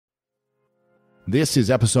This is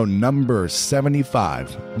episode number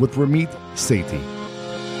 75 with Ramit Sethi.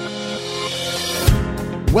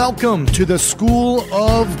 Welcome to the School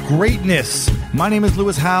of Greatness. My name is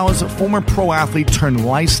Lewis Howes, former pro athlete turned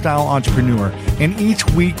lifestyle entrepreneur, and each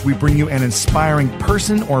week we bring you an inspiring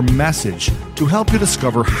person or message to help you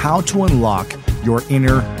discover how to unlock your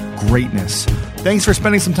inner greatness. Thanks for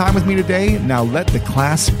spending some time with me today. Now let the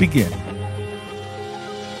class begin.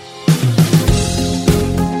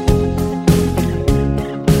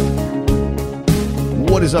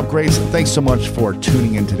 What is up, Grace? Thanks so much for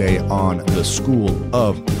tuning in today on the School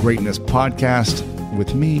of Greatness podcast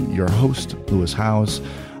with me, your host, Lewis Howes.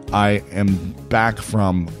 I am back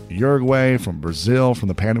from Uruguay, from Brazil, from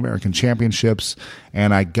the Pan American Championships,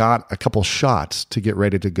 and I got a couple shots to get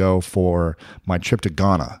ready to go for my trip to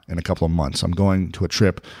Ghana in a couple of months. I'm going to a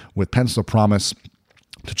trip with Pencil Promise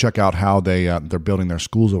to check out how they're building their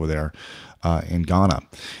schools over there in Ghana.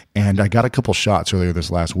 And I got a couple shots earlier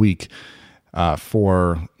this last week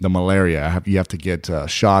for the malaria. You have to get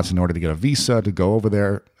shots in order to get a visa to go over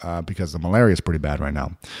there because the malaria is pretty bad right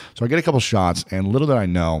now. So I get a couple shots, and little did I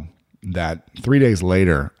know that 3 days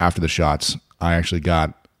later after the shots, I actually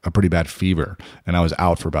got a pretty bad fever, and I was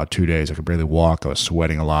out for about 2 days. I could barely walk. I was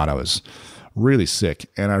sweating a lot. I was really sick,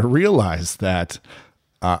 and I realized that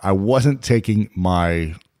I wasn't taking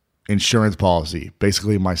my insurance policy,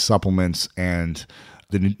 basically my supplements and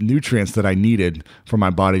the nutrients that I needed for my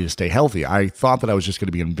body to stay healthy. I thought that I was just going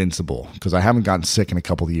to be invincible because I haven't gotten sick in a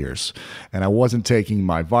couple of years. And I wasn't taking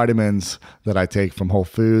my vitamins that I take from Whole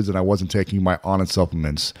Foods, and I wasn't taking my Honest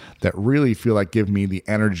supplements that really feel like give me the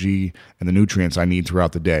energy and the nutrients I need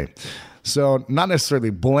throughout the day. So not necessarily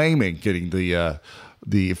blaming getting the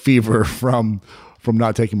fever from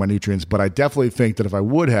not taking my nutrients, but I definitely think that if I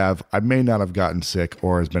would have, I may not have gotten sick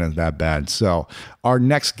or has been that bad. So our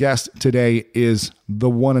next guest today is the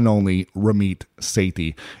one and only Ramit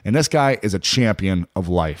Sethi. And this guy is a champion of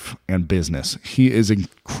life and business. He is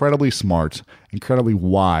incredibly smart, incredibly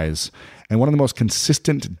wise, and one of the most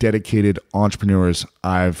consistent, dedicated entrepreneurs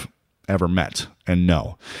I've ever met and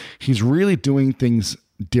know. He's really doing things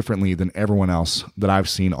differently than everyone else that I've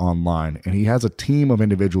seen online. And he has a team of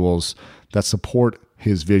individuals that support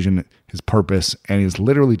his vision, his purpose, and he's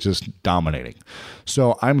literally just dominating.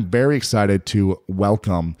 So I'm very excited to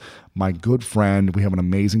welcome my good friend. We have an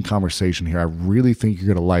amazing conversation here. I really think you're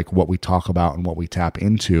going to like what we talk about and what we tap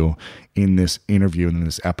into in this interview and in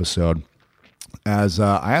this episode. As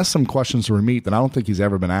I asked some questions to Ramit that I don't think he's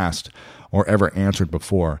ever been asked or ever answered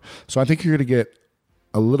before. So I think you're going to get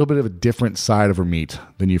a little bit of a different side of Ramit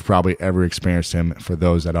than you've probably ever experienced him for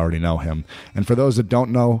those that already know him. And for those that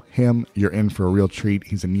don't know him, you're in for a real treat.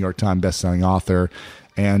 He's a New York Times bestselling author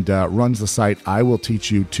and runs the site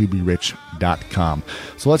iwillteachyoutoberich.com.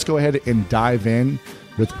 So let's go ahead and dive in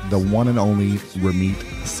with the one and only Ramit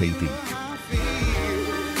Sethi.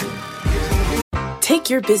 Take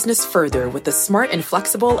your business further with the smart and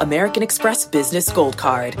flexible American Express Business Gold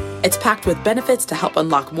Card. It's packed with benefits to help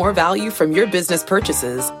unlock more value from your business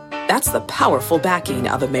purchases. That's the powerful backing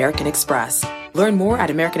of American Express. Learn more at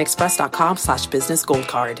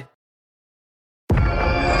americanexpress.com/businessgoldcard.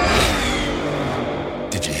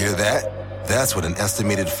 Did you hear that? That's what an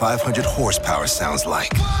estimated 500 horsepower sounds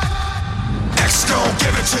like. X gon'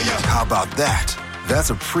 give it to you. How about that?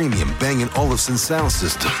 That's a premium Bang & Olufsen sound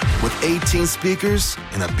system with 18 speakers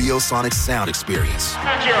and a Biosonic sound experience.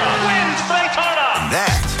 And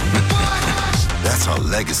that's our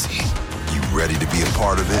legacy. You ready to be a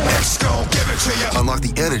part of it? Let's go, give it to you. Unlock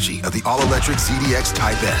the energy of the all-electric ZDX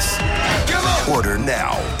Type S. Order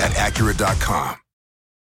now at Acura.com.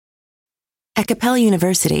 At Capella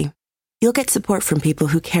University, you'll get support from people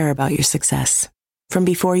who care about your success. From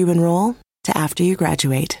before you enroll to after you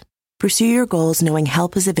graduate. Pursue your goals knowing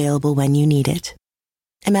help is available when you need it.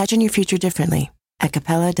 Imagine your future differently at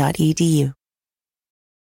capella.edu.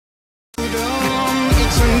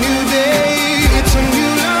 It's a new day, it's a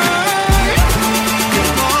new life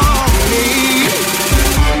for me,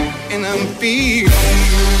 and I'm feeling.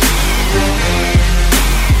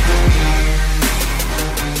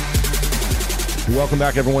 Welcome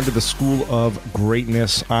back, everyone, to the School of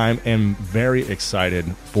Greatness. I am very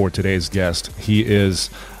excited for today's guest. He is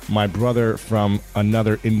my brother from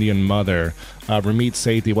another Indian mother, Ramit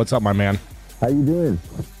Sethi. What's up, my man? How you doing?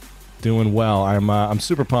 Doing well. I'm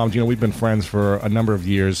super pumped. You know, we've been friends for a number of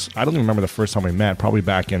years. I don't even remember the first time we met, probably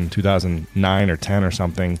back in 2009 or 10 or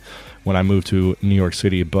something when I moved to New York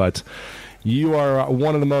City. But You are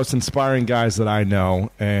one of the most inspiring guys that I know,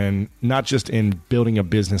 and not just in building a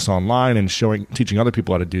business online and teaching other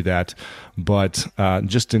people how to do that, but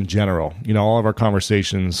just in general. You know, all of our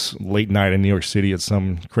conversations late night in New York City at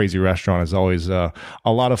some crazy restaurant is always a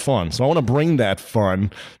lot of fun. So I want to bring that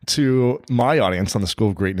fun to my audience on the School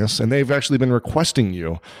of Greatness, and they've actually been requesting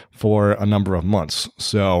you for a number of months.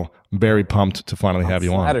 So very pumped to finally have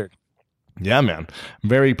you on. Yeah, man.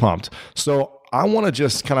 Very pumped. So I want to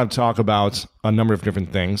just kind of talk about a number of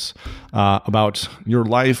different things about your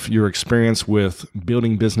life, your experience with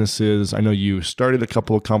building businesses. I know you started a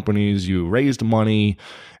couple of companies, you raised money,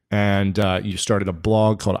 and you started a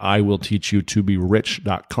blog called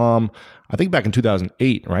iwillteachyoutoberich.com. I think back in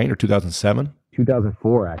 2008, right? Or 2007?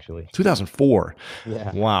 2004, actually. 2004.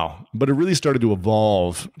 Yeah. Wow. But it really started to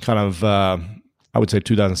evolve kind of, I would say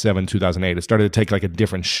 2007, 2008. It started to take like a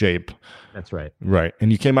different shape. That's right. Right. And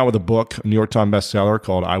you came out with a book, a New York Times bestseller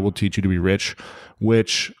called I Will Teach You to Be Rich,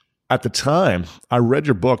 which at the time I read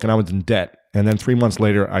your book and I was in debt. And then 3 months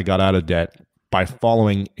later, I got out of debt by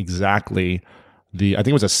following exactly I think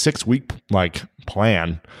it was a 6-week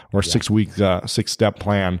plan or 6-step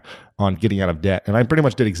plan on getting out of debt. And I pretty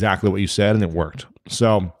much did exactly what you said, and it worked.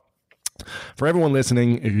 So for everyone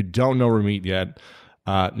listening, if you don't know Ramit yet,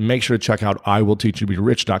 make sure to check out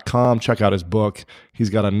iwillteachyoutoberich.com. Check out his book. He's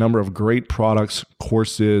got a number of great products,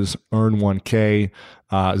 courses, Earn 1K,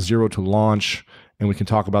 Zero to Launch, and we can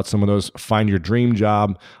talk about some of those. Find Your Dream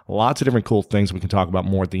Job. Lots of different cool things we can talk about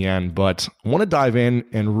more at the end. But I want to dive in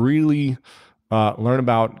and really learn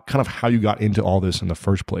about kind of how you got into all this in the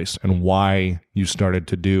first place and why you started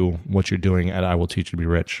to do what you're doing at I Will Teach You to Be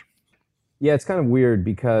Rich. Yeah, it's kind of weird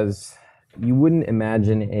because you wouldn't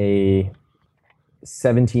imagine a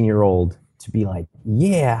 17-year-old to be like,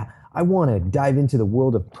 yeah, I want to dive into the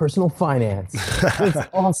world of personal finance. It's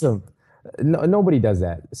awesome. No, nobody does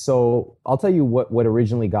that. So I'll tell you what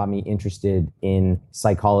originally got me interested in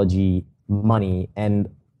psychology, money, and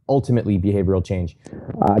ultimately behavioral change.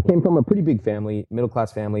 I came from a pretty big family,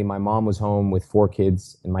 middle-class family. My mom was home with 4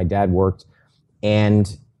 kids and my dad worked.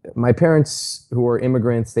 And my parents, who are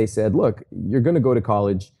immigrants, they said, look, you're going to go to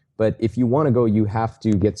college, but if you want to go, you have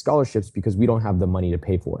to get scholarships because we don't have the money to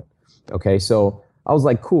pay for it. Okay, so I was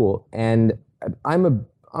like, cool. And I'm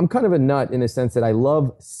kind of a nut in the sense that I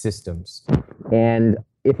love systems. And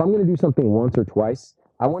if I'm going to do something once or twice,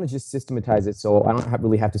 I want to just systematize it so I don't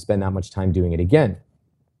really have to spend that much time doing it again.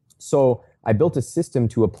 So I built a system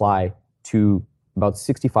to apply to about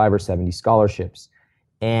 65 or 70 scholarships.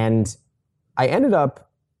 And I ended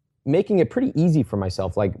up making it pretty easy for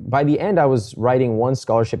myself. Like by the end, I was writing one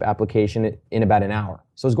scholarship application in about an hour.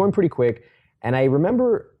 So it was going pretty quick. And I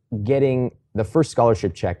remember getting the first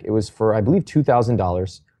scholarship check. It was for, I believe,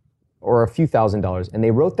 $2,000 or a few $1,000s. And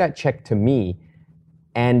they wrote that check to me.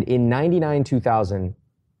 And in 99, 2000,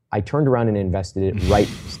 I turned around and invested it right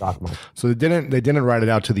in the stock market. So they didn't write it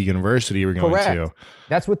out to the university you were going to.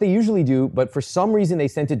 That's what they usually do, but for some reason they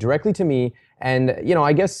sent it directly to me. And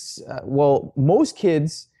I guess most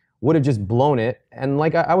kids would have just blown it. And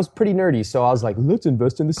I was pretty nerdy, so I was like, let's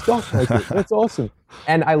invest in the stock market. That's awesome.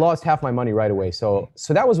 And I lost half my money right away. So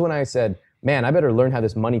that was when I said, man, I better learn how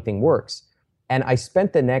this money thing works. And I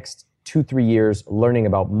spent the next 2-3 years learning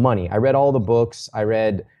about money. I read all the books. I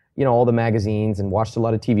read all the magazines and watched a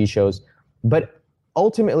lot of TV shows. But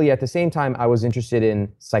ultimately, at the same time, I was interested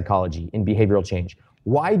in psychology, in behavioral change.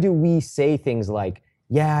 Why do we say things like,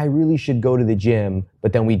 yeah, I really should go to the gym,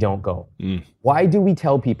 but then we don't go? Why do we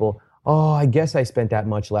tell people, oh, I guess I spent that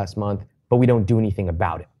much last month, but we don't do anything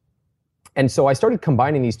about it? And so I started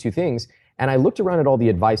combining these two things, and I looked around at all the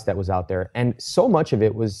advice that was out there, and so much of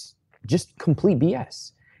it was just complete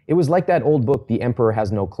BS. It was like that old book, The Emperor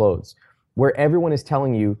Has No Clothes, where everyone is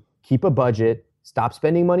telling you, keep a budget, stop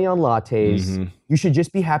spending money on lattes, you should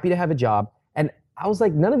just be happy to have a job. And I was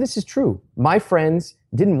like, none of this is true. My friends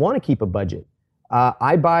didn't want to keep a budget.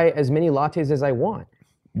 I buy as many lattes as I want.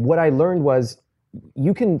 What I learned was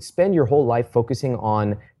you can spend your whole life focusing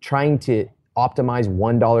on trying to optimize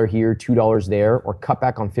 $1 here, $2 there, or cut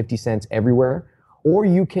back on 50 cents everywhere, or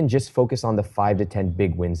you can just focus on the 5 to 10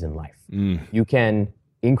 big wins in life. You can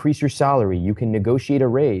increase your salary, you can negotiate a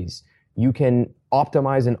raise, you can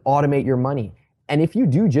optimize and automate your money. And if you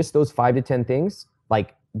do just those 5 to 10 things,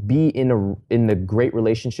 like be in a great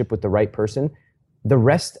relationship with the right person, the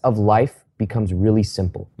rest of life becomes really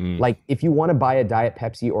simple. Like if you want to buy a Diet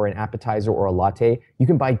Pepsi or an appetizer or a latte, you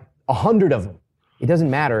can buy 100 of them. It doesn't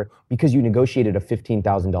matter because you negotiated a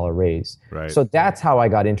 $15,000 raise. Right. So that's how I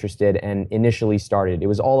got interested and initially started. It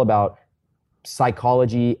was all about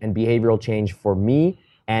psychology and behavioral change for me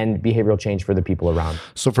and behavioral change for the people around.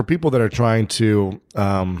 So for people that are trying to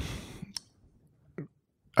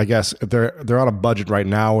I guess if they're on a budget right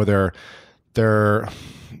now, or they're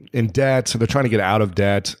in debt, so they're trying to get out of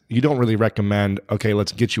debt, you don't really recommend, okay,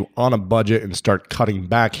 let's get you on a budget and start cutting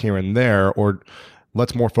back here and there, or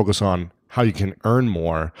let's more focus on how you can earn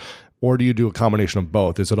more? Or do you do a combination of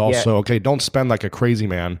both? Is it also, okay, don't spend like a crazy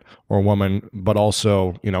man or woman, but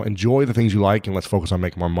also, enjoy the things you like and let's focus on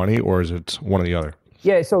making more money? Or is it one or the other?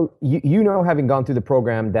 Yeah, so having gone through the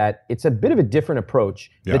program, that it's a bit of a different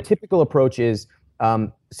approach. Yeah. The typical approach is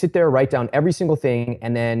sit there, write down every single thing,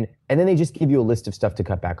 and then they just give you a list of stuff to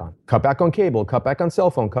cut back on. Cut back on cable, cut back on cell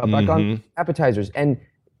phone, cut back on appetizers. And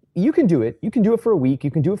you can do it. You can do it for a week, you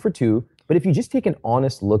can do it for 2, but if you just take an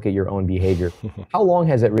honest look at your own behavior, how long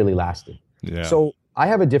has it really lasted? Yeah. So I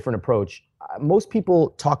have a different approach. Most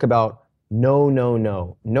people talk about no.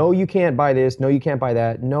 No, you can't buy this. No, you can't buy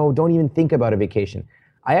that. No, don't even think about a vacation.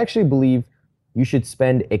 I actually believe you should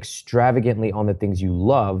spend extravagantly on the things you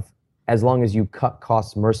love, as long as you cut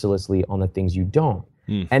costs mercilessly on the things you don't.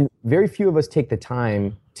 And very few of us take the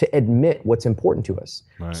time to admit what's important to us.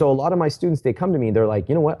 Right. So a lot of my students, they come to me, they're like,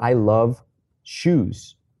 you know what? I love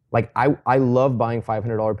shoes. Like I love buying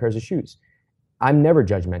 $500 pairs of shoes. I'm never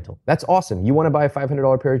judgmental. That's awesome. You want to buy a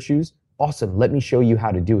 $500 pair of shoes? Awesome. Let me show you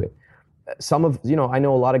how to do it. I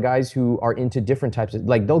know a lot of guys who are into different types of,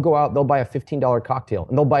 like, they'll go out, they'll buy a $15 cocktail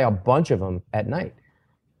and they'll buy a bunch of them at night.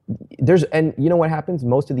 And you know what happens?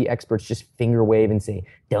 Most of the experts just finger wave and say,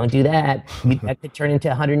 don't do that. That could turn into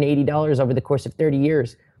 $180 over the course of 30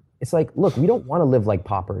 years. It's like, look, we don't want to live like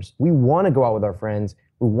paupers. We want to go out with our friends.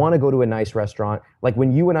 We want to go to a nice restaurant. Like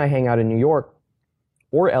when you and I hang out in New York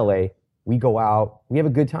or LA, we go out, we have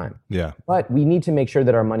a good time. Yeah. But we need to make sure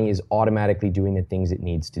that our money is automatically doing the things it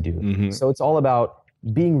needs to do. So it's all about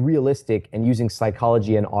being realistic and using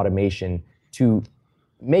psychology and automation to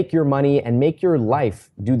make your money and make your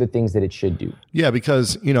life do the things that it should do. Yeah,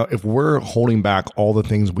 because, if we're holding back all the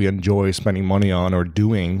things we enjoy spending money on or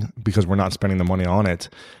doing because we're not spending the money on it,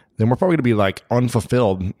 then we're probably going to be like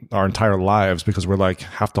unfulfilled our entire lives, because we're like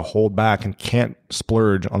have to hold back and can't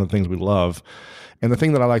splurge on the things we love. And the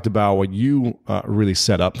thing that I liked about what you really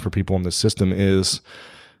set up for people in this system is,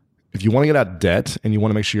 if you want to get out of debt and you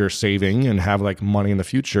want to make sure you're saving and have like money in the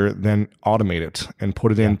future, then automate it and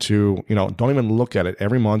put it into, don't even look at it.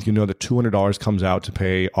 Every month, that $200 comes out to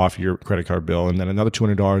pay off your credit card bill. And then another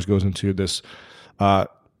 $200 goes into this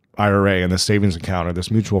IRA and this savings account or this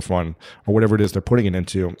mutual fund or whatever it is they're putting it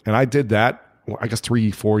into. And I did that, I guess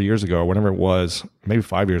 3-4 years ago, whatever it was, maybe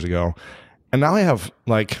 5 years ago. And now I have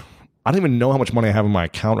I don't even know how much money I have in my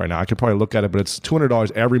account right now. I could probably look at it, but it's $200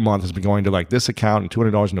 every month has been going to like this account and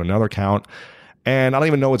 $200 into another account. And I don't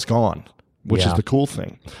even know it's gone, which is the cool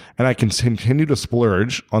thing. And I can continue to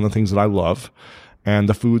splurge on the things that I love and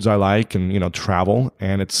the foods I like and, travel.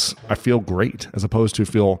 And I feel great, as opposed to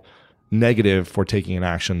feel negative for taking an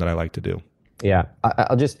action that I like to do. Yeah.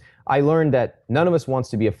 I learned that none of us wants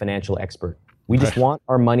to be a financial expert. We just want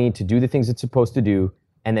our money to do the things it's supposed to do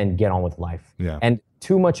and then get on with life. Yeah. And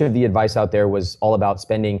too much of the advice out there was all about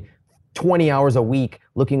spending 20 hours a week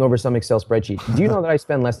looking over some Excel spreadsheet. Do you know that I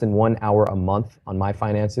spend less than 1 hour a month on my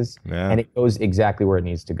finances? Yeah. And it goes exactly where it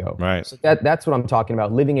needs to go. Right. So that's what I'm talking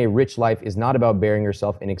about. Living a rich life is not about burying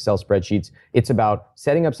yourself in Excel spreadsheets. It's about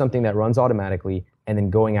setting up something that runs automatically and then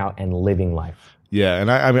going out and living life. Yeah,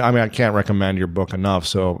 and I can't recommend your book enough.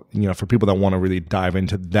 So, for people that want to really dive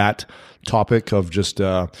into that topic of just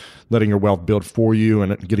letting your wealth build for you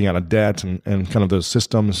and getting out of debt and kind of those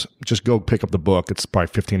systems, just go pick up the book. It's probably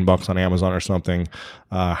 $15 on Amazon or something.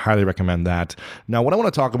 Highly recommend that. Now, what I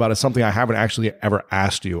want to talk about is something I haven't actually ever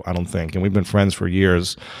asked you, I don't think, and we've been friends for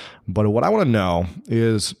years. But what I want to know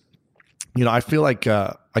is, I feel like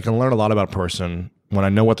I can learn a lot about a person when I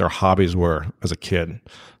know what their hobbies were as a kid.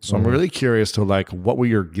 So I'm really curious to what were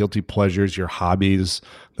your guilty pleasures, your hobbies,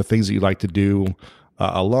 the things that you like to do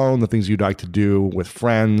alone, the things you'd like to do with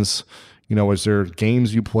friends. Was there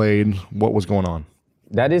games you played? What was going on?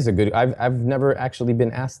 That is a good, I've never actually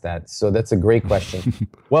been asked that. So that's a great question.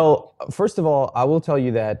 Well, first of all, I will tell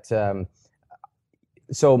you that,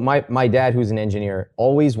 so my dad, who's an engineer,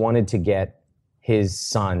 always wanted to get his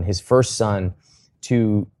first son,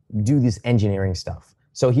 to do this engineering stuff.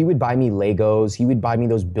 So he would buy me Legos, he would buy me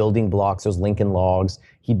those building blocks, those Lincoln Logs,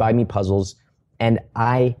 he'd buy me puzzles, and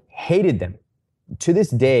I hated them. To this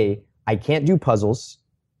day, I can't do puzzles,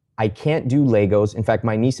 I can't do Legos. In fact,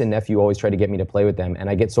 my niece and nephew always try to get me to play with them, and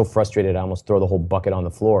I get so frustrated I almost throw the whole bucket on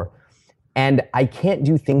the floor. And I can't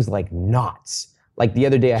do things like knots. Like the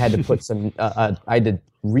other day I had to put I had to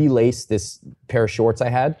relace this pair of shorts I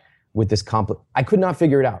had with this I could not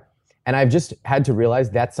figure it out. And I've just had to realize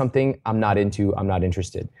that's something I'm not into, I'm not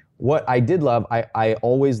interested. what I did love, I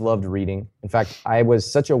always loved reading. In fact, I was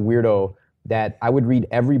such a weirdo that I would read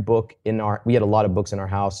every book we had a lot of books in our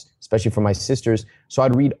house, especially for my sisters. So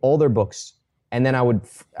I'd read all their books. And then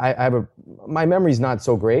my memory's not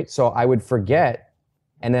so great. So I would forget.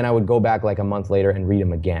 And then I would go back like a month later and read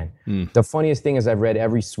them again. The funniest thing is I've read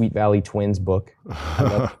every Sweet Valley Twins book.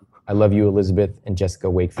 I Love You, Elizabeth, and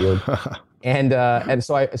Jessica Wakefield. And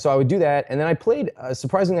so I would do that. And then I played,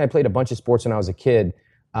 surprisingly, I played a bunch of sports when I was a kid.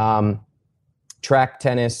 Track,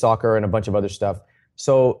 tennis, soccer, and a bunch of other stuff.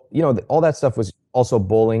 So, all that stuff was also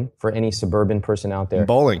bowling for any suburban person out there.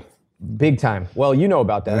 Bowling. Big time. Well, you know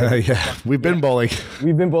about that. Yeah, we've been bowling.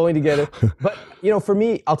 We've been bowling together. But, for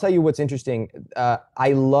me, I'll tell you what's interesting.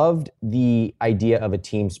 I loved the idea of a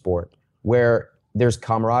team sport where there's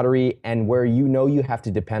camaraderie and where you have to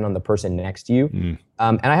depend on the person next to you.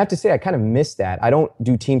 And I have to say, I kind of miss that. I don't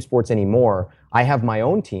do team sports anymore. I have my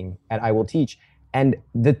own team at I Will Teach. And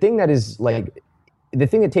the thing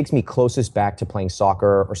that takes me closest back to playing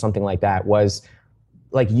soccer or something like that was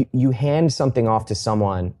like you hand something off to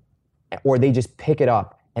someone or they just pick it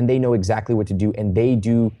up and they know exactly what to do and they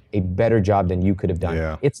do a better job than you could have done.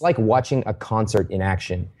 Yeah. It's like watching a concert in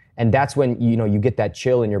action. And that's when, you get that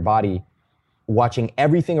chill in your body watching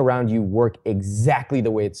everything around you work exactly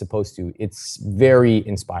the way it's supposed to. It's very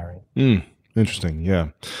inspiring. Interesting. Yeah.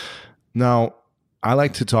 Now, I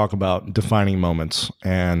like to talk about defining moments,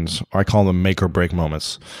 and I call them make or break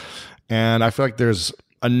moments. And I feel like there's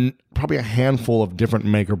probably a handful of different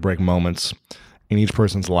make or break moments in each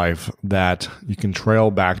person's life that you can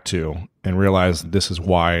trail back to and realize this is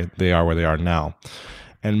why they are where they are now.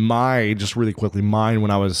 And just really quickly, mine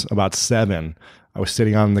when I was about 7, I was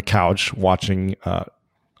sitting on the couch watching a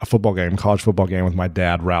college football game with my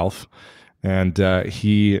dad, Ralph. And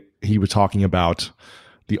he was talking about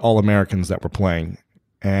the All-Americans that were playing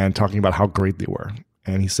and talking about how great they were.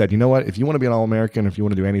 And he said, you know what? If you want to be an All-American, if you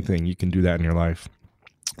want to do anything, you can do that in your life.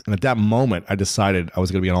 And at that moment, I decided I was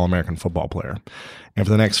going to be an All-American football player. And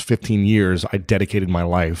for the next 15 years, I dedicated my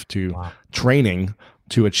life to training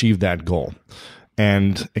to achieve that goal.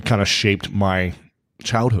 And it kind of shaped my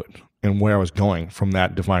childhood and where I was going from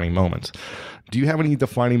that defining moment. Do you have any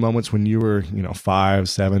defining moments when you were, 5,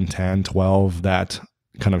 7, 10, 12 that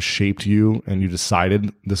kind of shaped you and you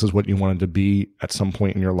decided this is what you wanted to be at some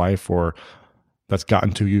point in your life, or that's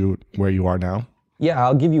gotten to you where you are now? Yeah,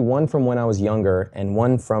 I'll give you one from when I was younger and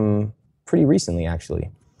one from pretty recently,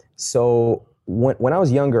 actually. So when I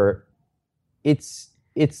was younger, it's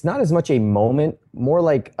not as much a moment, more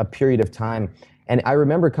like a period of time. And I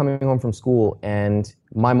remember coming home from school and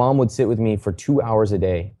my mom would sit with me for 2 hours a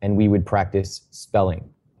day and we would practice spelling.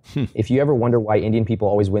 If you ever wonder why Indian people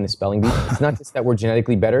always win the spelling bee, it's not just that we're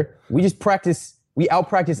genetically better. We just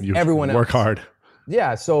out-practice everyone else. Work hard.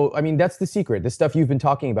 Yeah, so, that's the secret. The stuff you've been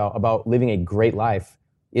talking about living a great life,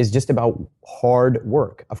 is just about hard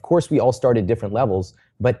work. Of course, we all start at different levels,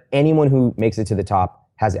 but anyone who makes it to the top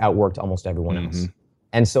has outworked almost everyone else.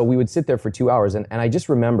 And so we would sit there for 2 hours. And I just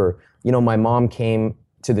remember, my mom came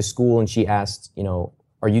to the school and she asked,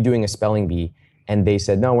 are you doing a spelling bee? And they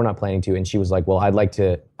said, no, we're not planning to. And she was like, well, I'd like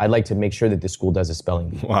to make sure that the school does a spelling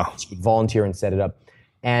bee. Wow. She would volunteer and set it up.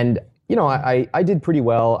 And, I did pretty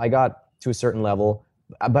well. I got to a certain level,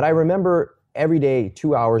 but I remember every day,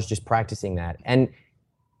 2 hours just practicing that. And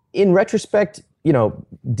in retrospect,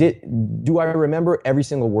 do I remember every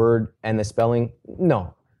single word and the spelling?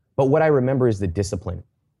 No. But what I remember is the discipline.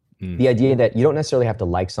 The idea that you don't necessarily have to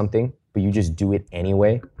like something, but you just do it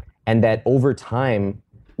anyway. And that over time,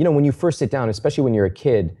 when you first sit down, especially when you're a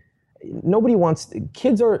kid,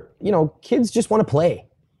 kids just want to play.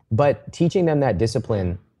 But teaching them that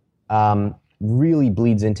discipline really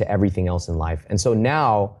bleeds into everything else in life. And so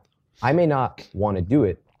now I may not want to do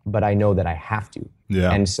it, but I know that I have to.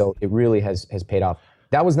 Yeah. And so it really has paid off.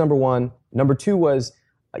 That was number one. Number two was,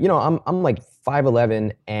 I'm like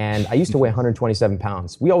 5'11", and I used to weigh 127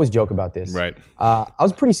 pounds. We always joke about this. Right. I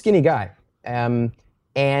was a pretty skinny guy. And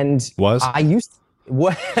was? I used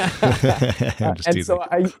what? I'm just teasing.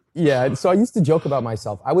 So I used to joke about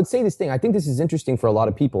myself. I would say this thing. I think this is interesting for a lot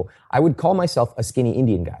of people. I would call myself a skinny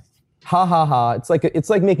Indian guy. Ha ha ha. It's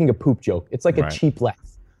like making a poop joke. It's like a cheap laugh.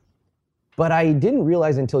 But I didn't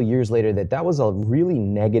realize until years later that was a really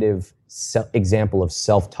negative example of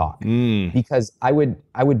self-talk. Because I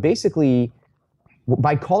would basically,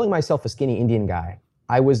 by calling myself a skinny Indian guy,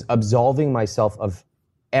 I was absolving myself of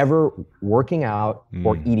ever working out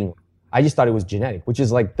or eating. I just thought it was genetic, which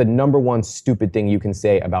is like the number one stupid thing you can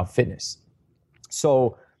say about fitness.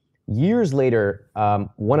 So years later,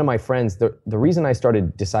 one of my friends, the reason I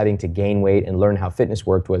started deciding to gain weight and learn how fitness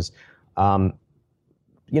worked was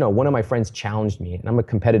one of my friends challenged me, and I'm a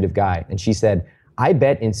competitive guy, and she said, I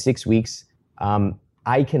bet in 6 weeks,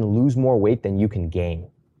 I can lose more weight than you can gain.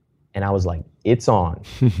 And I was like, it's on.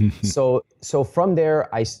 So from there,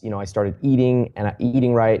 I started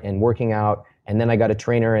eating right and working out. And then I got a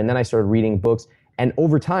trainer, and then I started reading books. And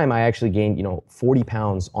over time, I actually gained, 40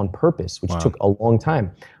 pounds on purpose, which took a long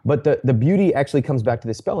time. But the beauty actually comes back to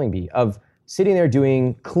the spelling bee of sitting there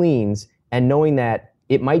doing cleans and knowing that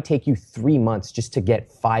it might take you 3 months just to get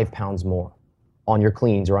 5 pounds more on your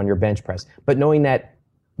cleans or on your bench press. But knowing that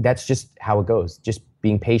that's just how it goes, just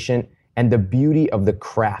being patient, and the beauty of the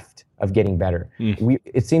craft of getting better.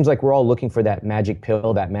 It seems like we're all looking for that magic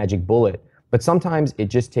pill, that magic bullet. But sometimes it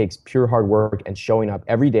just takes pure hard work and showing up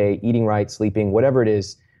every day, eating right, sleeping, whatever it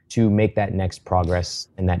is, to make that next progress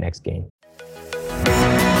and that next gain.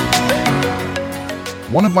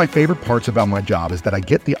 One of my favorite parts about my job is that I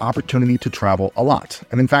get the opportunity to travel a lot.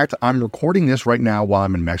 And in fact, I'm recording this right now while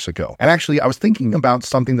I'm in Mexico. And actually, I was thinking about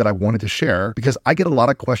something that I wanted to share because I get a lot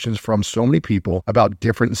of questions from so many people about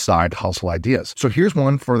different side hustle ideas. So here's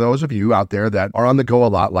one for those of you out there that are on the go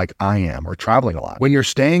a lot like I am, or traveling a lot. When you're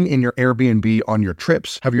staying in your Airbnb on your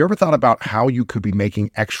trips, have you ever thought about how you could be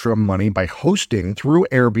making extra money by hosting through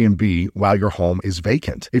Airbnb while your home is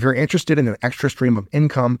vacant? If you're interested in an extra stream of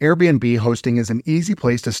income, Airbnb hosting is an easy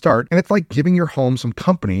place to start, and it's like giving your home some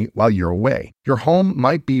company while you're away. Your home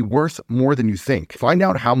might be worth more than you think. Find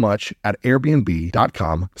out how much at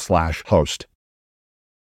airbnb.com/host.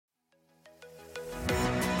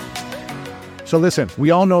 So listen,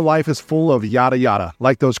 we all know life is full of yada yada,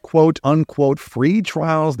 like those quote unquote free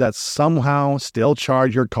trials that somehow still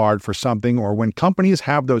charge your card for something, or when companies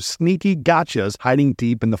have those sneaky gotchas hiding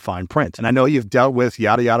deep in the fine print. And I know you've dealt with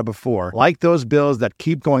yada yada before, like those bills that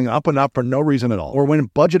keep going up and up for no reason at all, or when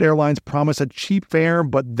budget airlines promise a cheap fare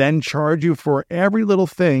but then charge you for every little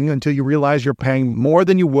thing until you realize you're paying more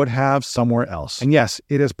than you would have somewhere else. And yes,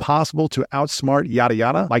 it is possible to outsmart yada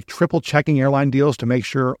yada, like triple checking airline deals to make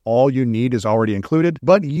sure all you need is already included,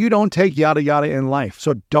 but you don't take yada yada in life.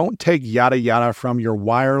 So don't take yada yada from your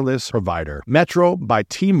wireless provider. Metro by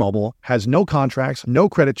T-Mobile has no contracts, no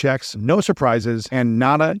credit checks, no surprises, and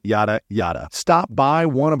nada yada yada. Stop by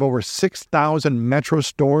one of over 6,000 Metro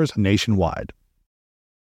stores nationwide.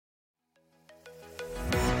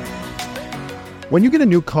 When you get a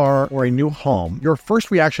new car or a new home, your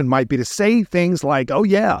first reaction might be to say things like, oh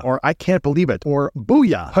yeah, or I can't believe it, or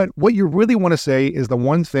booyah. But what you really want to say is the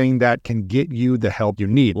one thing that can get you the help you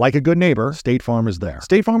need. Like a good neighbor, State Farm is there.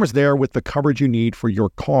 State Farm is there with the coverage you need for your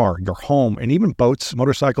car, your home, and even boats,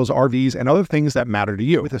 motorcycles, RVs, and other things that matter to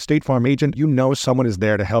you. With a State Farm agent, you know someone is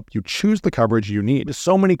there to help you choose the coverage you need. With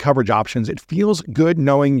so many coverage options, it feels good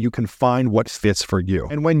knowing you can find what fits for you.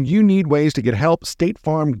 And when you need ways to get help, State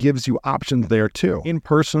Farm gives you options there too. In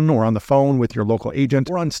person or on the phone with your local agent,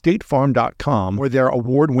 or on statefarm.com, where their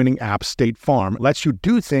award-winning app State Farm lets you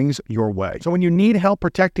do things your way. So when you need help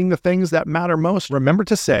protecting the things that matter most, remember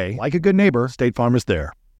to say, like a good neighbor, State Farm is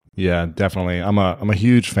there. Yeah, definitely. I'm a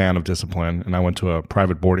huge fan of discipline, and I went to a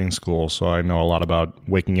private boarding school, so I know a lot about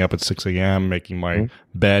waking up at 6 a.m., making my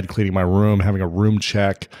bed, cleaning my room, having a room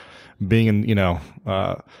check, being in,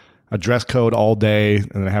 a dress code all day,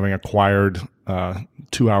 and then having acquired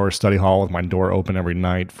 2-hour study hall with my door open every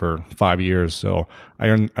night for 5 years. So I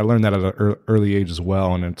learned that at an early age as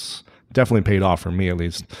well, and it's definitely paid off for me at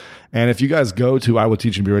least. And if you guys go to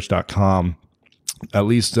iwillteachyoutoberich.com, at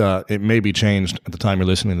least it may be changed at the time you're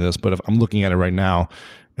listening to this, but if I'm looking at it right now,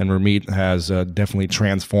 and Ramit has definitely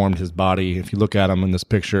transformed his body. If you look at him in this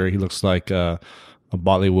picture, he looks like a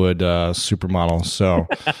Bollywood supermodel. So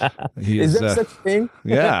is that such a thing?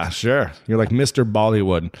 Yeah, sure. You're like Mr.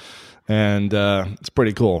 Bollywood. And it's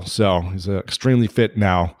pretty cool. So he's extremely fit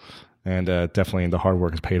now, and definitely the hard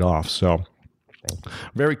work has paid off. So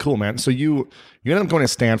very cool, man. So you ended up going to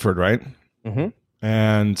Stanford, right? Mm-hmm.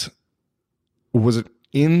 And was it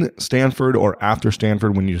in Stanford or after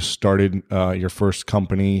Stanford when you started your first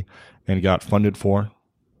company and got funded for?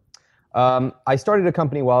 I started a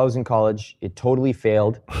company while I was in college. It totally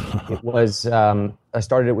failed. It was I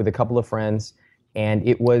started it with a couple of friends, and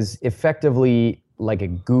it was effectively like a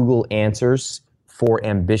Google Answers for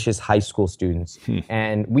ambitious high school students.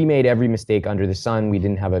 And we made every mistake under the sun. We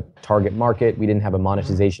didn't have a target market. We didn't have a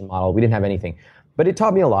monetization model. We didn't have anything. But it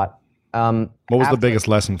taught me a lot. What was the biggest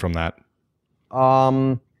lesson from that?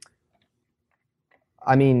 I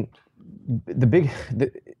mean,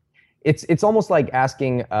 it's almost like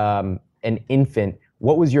asking an infant,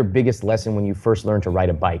 what was your biggest lesson when you first learned to ride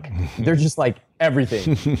a bike? They're just like,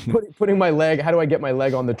 everything. Putting my leg, how do I get my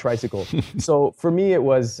leg on the tricycle? So for me, it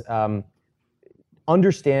was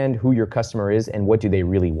understand who your customer is and what do they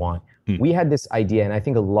really want. We had this idea, and I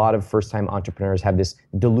think a lot of first-time entrepreneurs have this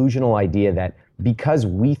delusional idea that because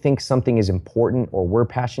we think something is important or we're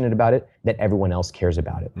passionate about it, that everyone else cares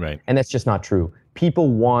about it. Right. And that's just not true. People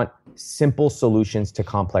want simple solutions to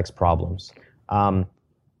complex problems.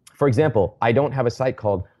 For example, I don't have a site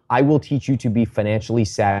called I will teach you to be financially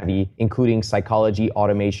savvy, including psychology,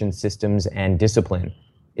 automation, systems, and discipline.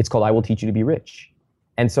 It's called I will teach you to be rich.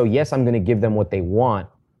 And so, yes, I'm going to give them what they want,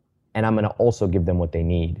 and I'm going to also give them what they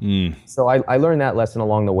need. So I learned that lesson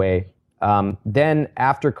along the way. Then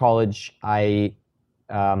after college, I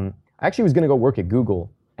actually was going to go work at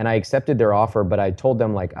Google, and I accepted their offer, but I told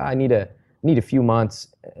them like, I need a few months.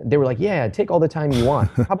 They were like, yeah, take all the time you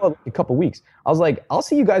want. How about a couple weeks? I was like, I'll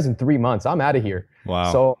see you guys in 3 months. I'm out of here.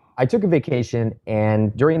 Wow. So I took a vacation,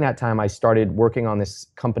 and during that time, I started working on this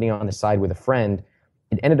company on the side with a friend.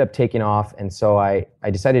 It ended up taking off, and so I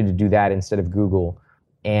decided to do that instead of Google.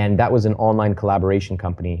 And that was an online collaboration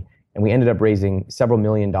company. And we ended up raising several $1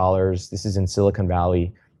 million. This is in Silicon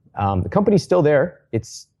Valley. The company's still there.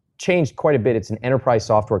 It's changed quite a bit. It's an enterprise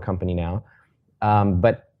software company now.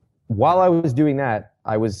 But while I was doing that,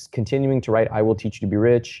 I was continuing to write I Will Teach You to Be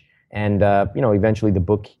Rich. And eventually the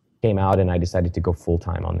book came out, and I decided to go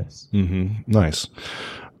full-time on this. Nice.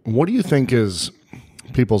 What do you think is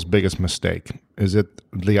people's biggest mistake? Is it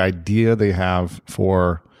the idea they have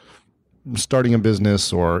for starting a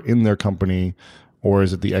business or in their company, or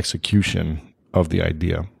is it the execution of the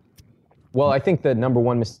idea? Well, I think the number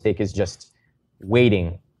one mistake is just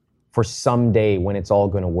waiting for some day when it's all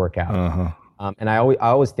going to work out. And I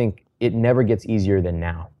always think it never gets easier than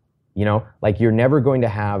now. Like you're never going to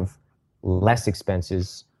have less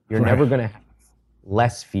expenses. You're never going to have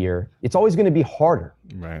less fear. It's always going to be harder.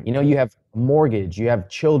 Right. You have a mortgage, you have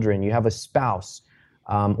children, you have a spouse,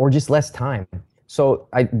 or just less time. So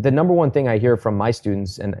the number one thing I hear from my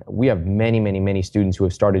students, and we have many, many, many students who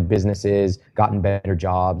have started businesses, gotten better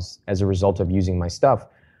jobs as a result of using my stuff.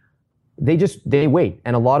 They wait.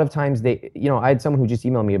 And a lot of times I had someone who just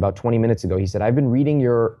emailed me about 20 minutes ago. He said, I've been reading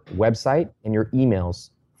your website and your emails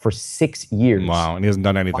for 6 years. Wow. And he hasn't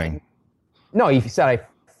done anything. No, he said, I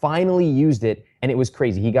finally used it, and it was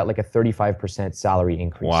crazy. He got like a 35% salary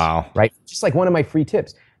increase. Wow. Right? Just like one of my free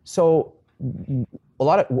tips. So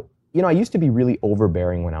I used to be really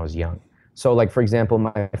overbearing when I was young. So like, for example,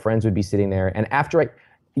 my friends would be sitting there, and after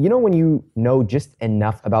when you know just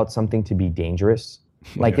enough about something to be dangerous,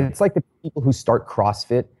 like it's like the people who start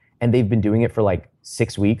CrossFit and they've been doing it for like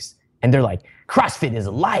 6 weeks, and they're like, CrossFit is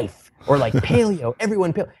life, or like paleo,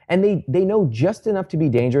 everyone paleo. And they know just enough to be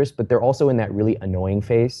dangerous, but they're also in that really annoying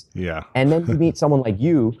phase. Yeah. And then you meet someone like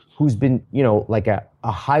you who's been, like a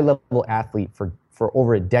high level athlete for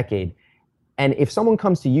over a decade. And if someone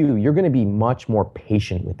comes to you, you're going to be much more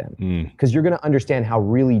patient with them because you're going to understand how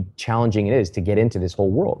really challenging it is to get into this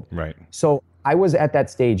whole world. Right. So I was at that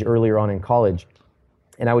stage earlier on in college,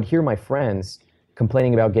 and I would hear my friends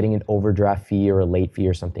complaining about getting an overdraft fee or a late fee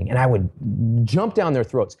or something. And I would jump down their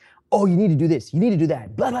throats. Oh, you need to do this. You need to do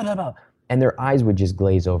that. Blah, blah, blah, blah. And their eyes would just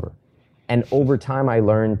glaze over. And over time, I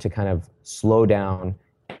learned to kind of slow down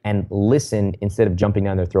and listen instead of jumping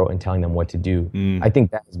down their throat and telling them what to do. I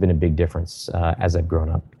think that has been a big difference as I've grown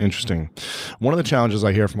up. Interesting. One of the challenges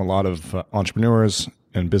I hear from a lot of entrepreneurs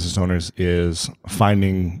and business owners is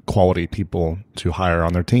finding quality people to hire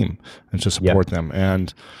on their team and to support them.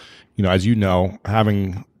 And, as you know,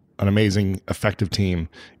 having an amazing, effective team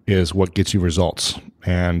is what gets you results,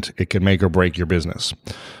 and it can make or break your business.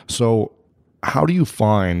 So how do you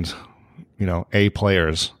find, A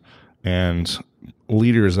players and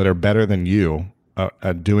leaders that are better than you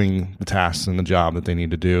at doing the tasks and the job that they need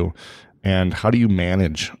to do? And how do you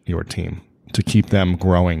manage your team to keep them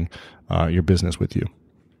growing your business with you?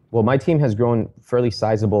 Well, my team has grown fairly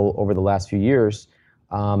sizable over the last few years.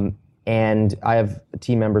 And I have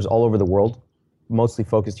team members all over the world, mostly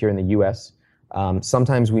focused here in the US.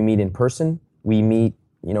 Sometimes we meet in person. We meet,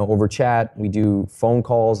 over chat. We do phone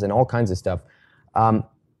calls and all kinds of stuff.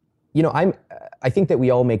 I think that we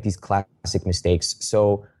all make these classic mistakes.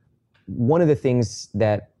 So one of the things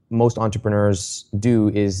that most entrepreneurs do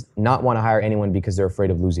is not want to hire anyone because they're afraid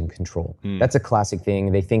of losing control. That's a classic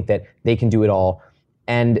thing. They think that they can do it all.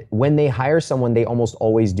 And when they hire someone, they almost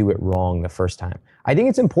always do it wrong the first time. I think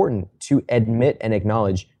it's important to admit and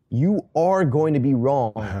acknowledge you are going to be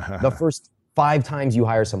wrong the first 5 times you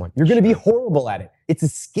hire someone. You're going to be horrible at it. It's a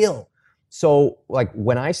skill. So like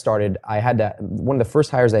when I started, one of the first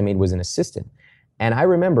hires I made was an assistant. And I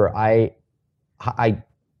remember I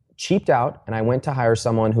cheaped out and I went to hire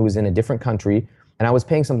someone who was in a different country, and I was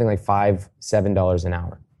paying something like $5, $7 an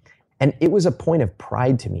hour. And it was a point of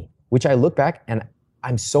pride to me, which I look back and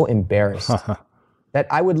I'm so embarrassed that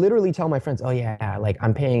I would literally tell my friends, oh yeah, like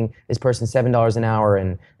I'm paying this person $7 an hour,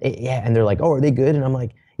 and and they're like, oh, are they good? And I'm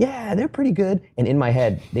like, yeah, they're pretty good. And in my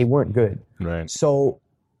head, they weren't good. Right. So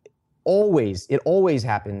it always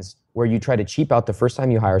happens where you try to cheap out the first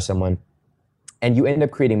time you hire someone, and you end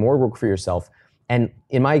up creating more work for yourself. And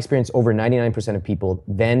in my experience, over 99% of people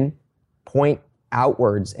then point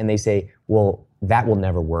outwards and they say, well, that will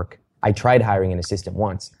never work. I tried hiring an assistant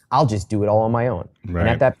once. I'll just do it all on my own. Right. And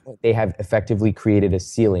at that point, they have effectively created a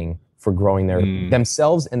ceiling for growing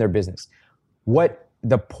themselves and their business. What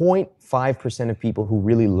the 0.5% of people who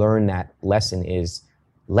really learn that lesson is,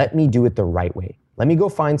 let me do it the right way. Let me go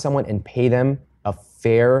find someone and pay them a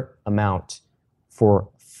fair amount for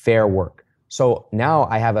fair work. So now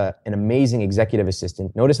I have an amazing executive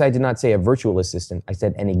assistant. Notice I did not say a virtual assistant. I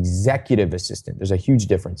said an executive assistant. There's a huge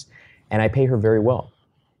difference. And I pay her very well.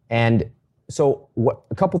 And so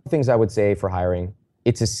a couple of things I would say for hiring: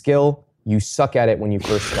 it's a skill. You suck at it when you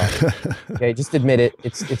first start. Okay, just admit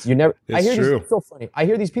it. You're never. I hear true. It's so funny. I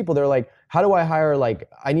hear these people. They're like, "How do I hire?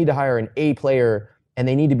 Like, I need to hire an A player, and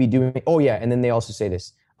they need to be doing." Oh yeah, and then they also say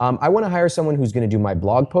this: I want to hire someone who's going to do my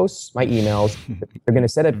blog posts, my emails. They're going to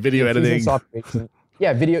set up video editing.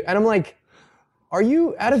 Yeah, video. And I'm like, are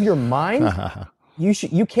you out of your mind?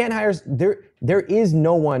 You can't hire. There is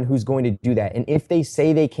no one who's going to do that. And if they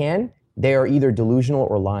say they can, they are either delusional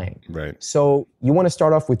or lying. Right. So you want to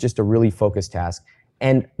start off with just a really focused task.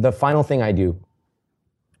 And the final thing I do,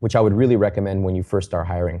 which I would really recommend when you first start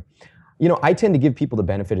hiring, I tend to give people the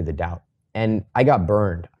benefit of the doubt. And I got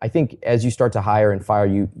burned. I think as you start to hire and fire,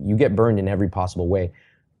 you get burned in every possible way.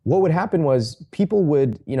 What would happen was people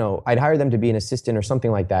would, I'd hire them to be an assistant or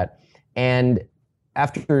something like that. And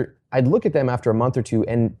I'd look at them after a month or two,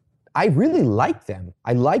 and I really liked them.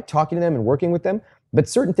 I liked talking to them and working with them, but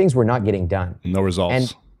certain things were not getting done. No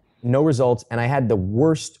results. And I had the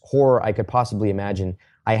worst horror I could possibly imagine.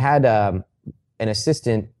 I had an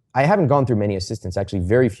assistant. I haven't gone through many assistants, actually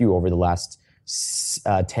very few over the last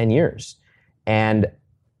 10 years.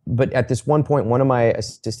 But at this one point, one of my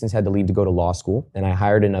assistants had to leave to go to law school, and I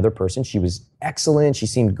hired another person. She was excellent. She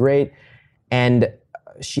seemed great. And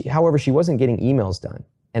however, she wasn't getting emails done.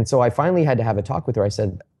 And so I finally had to have a talk with her. I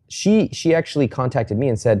said, she actually contacted me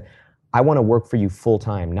and said, I want to work for you full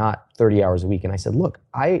time, not 30 hours a week. And I said, look,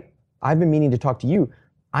 I've been meaning to talk to you.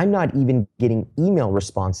 I'm not even getting email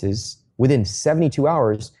responses within 72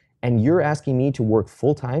 hours. And you're asking me to work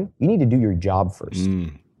full time? You need to do your job first.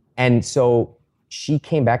 And so she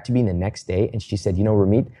came back to me the next day and she said,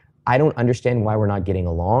 Ramit, I don't understand why we're not getting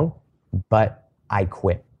along, but I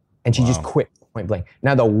quit. And she just quit point blank.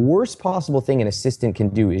 Now, the worst possible thing an assistant can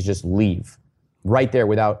do is just leave right there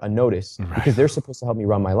without a notice, because they're supposed to help me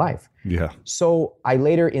run my life. Yeah. So I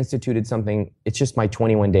later instituted something. It's just my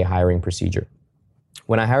 21-day hiring procedure.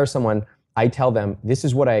 When I hire someone, I tell them, this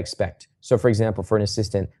is what I expect. So for example, for an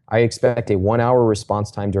assistant, I expect a 1-hour response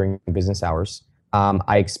time during business hours.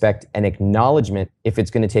 I expect an acknowledgement if it's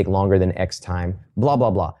going to take longer than X time, blah,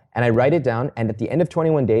 blah, blah. And I write it down. And at the end of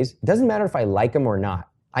 21 days, it doesn't matter if I like them or not.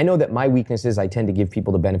 I know that my weakness is I tend to give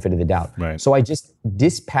people the benefit of the doubt. Right. So I just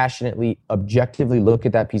dispassionately, objectively look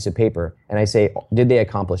at that piece of paper and I say, did they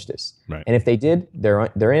accomplish this? Right. And if they did,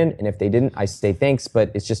 they're in. And if they didn't, I say thanks,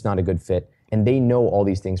 but it's just not a good fit. And they know all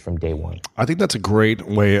these things from day one. I think that's a great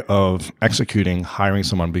way of executing hiring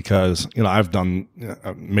someone, because I've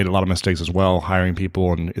made a lot of mistakes as well hiring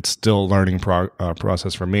people, and it's still a learning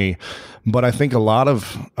process for me. But I think a lot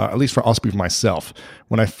of, at least I'll speak for myself,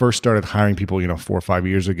 when I first started hiring people, 4 or 5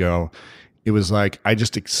 years ago, it was like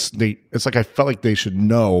it's like I felt like they should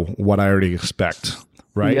know what I already expect,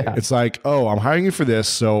 right? Yeah. It's like, oh, I'm hiring you for this,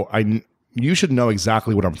 so you should know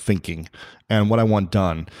exactly what I'm thinking and what I want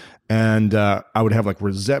done. And I would have like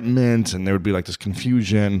resentment, and there would be like this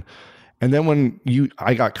confusion. And then when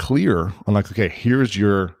I got clear on like, okay, here's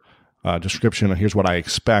your description, here's what I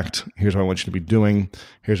expect, here's what I want you to be doing,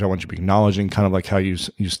 here's what I want you to be acknowledging, kind of like how you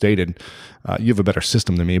stated. You have a better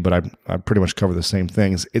system than me, but I pretty much cover the same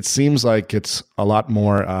things. It seems like it's a lot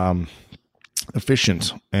more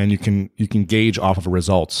efficient, and you can gauge off of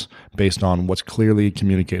results based on what's clearly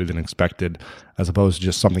communicated and expected, as opposed to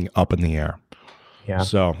just something up in the air. Yeah.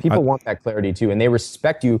 So people want that clarity too, and they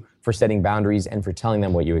respect you for setting boundaries and for telling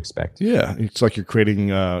them what you expect. Yeah, it's like you're creating,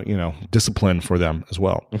 discipline for them as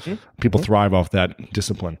well. Mm-hmm. People thrive off that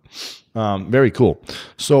discipline. Very cool.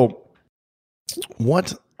 So,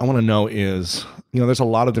 what I want to know is, there's a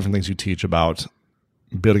lot of different things you teach about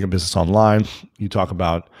building a business online. You talk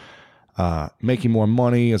about making more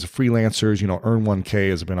money as a freelancer. Earn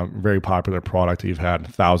 1K has been a very popular product that you've had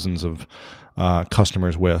thousands of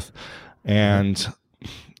customers with. And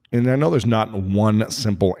and I know there's not one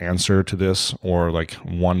simple answer to this or like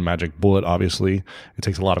one magic bullet, obviously. It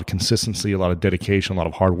takes a lot of consistency, a lot of dedication, a lot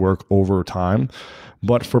of hard work over time.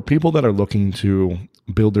 But for people that are looking to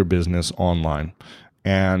build their business online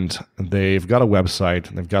and they've got a website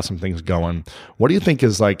and they've got some things going, what do you think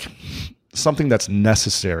is like something that's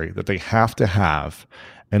necessary that they have to have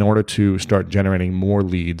in order to start generating more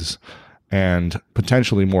leads and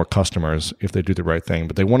potentially more customers if they do the right thing,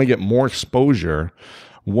 but they want to get more exposure?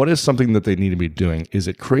 What is something that they need to be doing? Is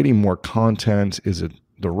it creating more content? Is it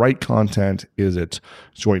the right content? Is it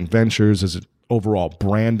joint ventures? Is it overall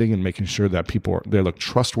branding and making sure that they look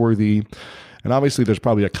trustworthy? And obviously there's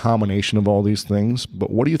probably a combination of all these things,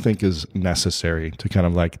 but what do you think is necessary to kind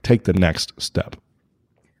of like take the next step?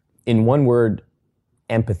 In one word,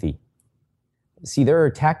 empathy. See, there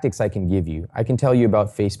are tactics I can give you. I can tell you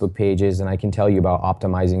about Facebook pages and I can tell you about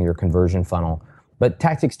optimizing your conversion funnel, but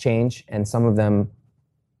tactics change and some of them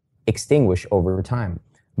extinguish over time.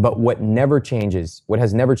 But what has never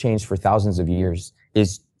changed for thousands of years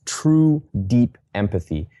is true, deep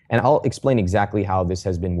empathy. And I'll explain exactly how this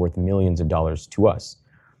has been worth millions of dollars to us.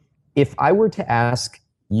 If I were to ask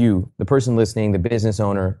you, the person listening, the business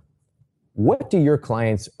owner, what do your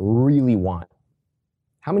clients really want?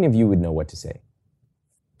 How many of you would know what to say?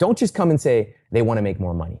 Don't just come and say they want to make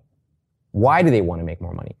more money. Why do they want to make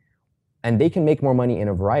more money? And they can make more money in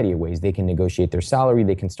a variety of ways. They can negotiate their salary.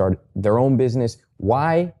 They can start their own business.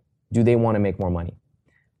 Why do they want to make more money?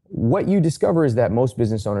 What you discover is that most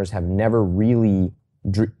business owners have never really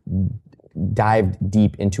dived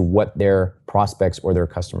deep into what their prospects or their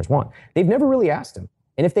customers want. They've never really asked them.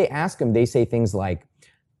 And if they ask them, they say things like,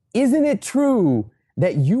 isn't it true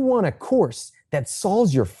that you want a course that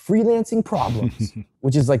solves your freelancing problems?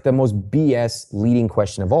 Which is like the most BS leading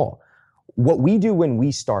question of all. What we do when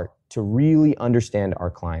we start to really understand our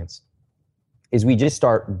clients is we just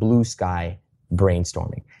start blue sky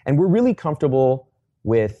brainstorming. And we're really comfortable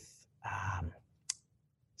with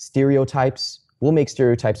stereotypes. We'll make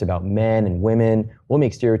stereotypes about men and women. We'll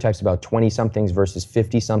make stereotypes about 20-somethings versus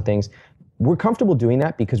 50-somethings. We're comfortable doing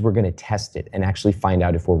that because we're going to test it and actually find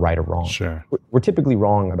out if we're right or wrong. Sure. We're typically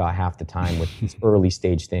wrong about half the time with these early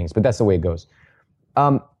stage things, but that's the way it goes.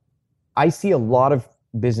 I see a lot of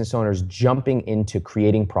business owners jumping into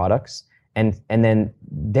creating products and then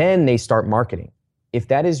they start marketing. If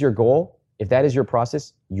that is your goal, if that is your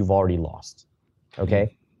process, you've already lost. Okay?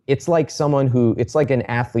 Mm-hmm. It's like an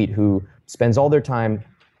athlete who spends all their time,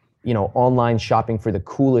 online shopping for the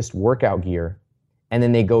coolest workout gear, and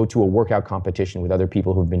then they go to a workout competition with other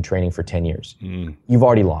people who've been training for 10 years. Mm. You've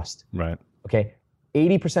already lost. Right. Okay?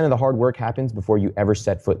 80% of the hard work happens before you ever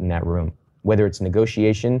set foot in that room, whether it's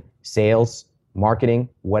negotiation, sales, marketing,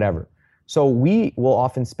 whatever. So we will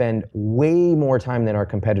often spend way more time than our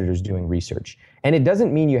competitors doing research. And it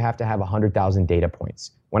doesn't mean you have to have 100,000 data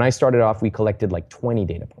points. When I started off, we collected like 20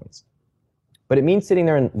 data points. But it means sitting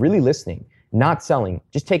there and really listening, not selling,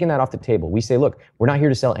 just taking that off the table. We say, look, we're not here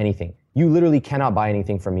to sell anything. You literally cannot buy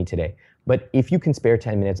anything from me today. But if you can spare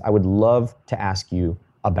 10 minutes, I would love to ask you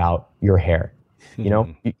about your hair.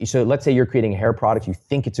 So let's say you're creating a hair product, you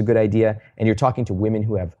think it's a good idea, and you're talking to women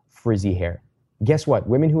who have frizzy hair. Guess what?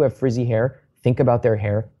 Women who have frizzy hair think about their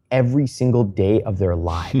hair every single day of their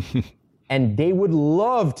lives. And they would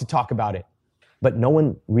love to talk about it, but no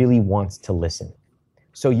one really wants to listen.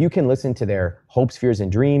 So you can listen to their hopes, fears,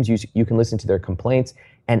 and dreams. You can listen to their complaints.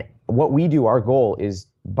 And what we do, our goal is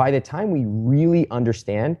by the time we really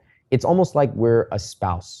understand, it's almost like we're a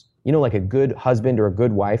spouse. Like a good husband or a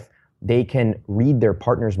good wife, they can read their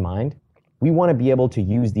partner's mind. We want to be able to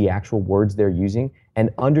use the actual words they're using and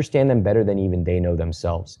understand them better than even they know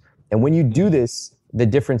themselves. And when you do this, the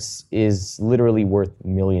difference is literally worth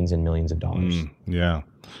millions and millions of dollars. Yeah,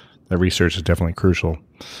 that research is definitely crucial.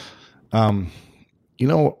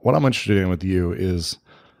 What I'm interested in with you is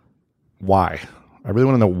why. I really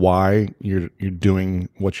want to know why you're doing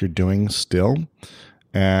what you're doing still,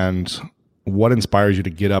 and what inspires you to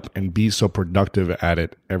get up and be so productive at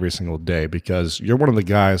it every single day. Because you're one of the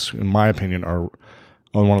guys who, in my opinion, are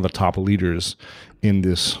one of the top leaders in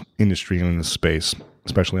this industry and in this space,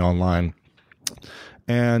 especially online.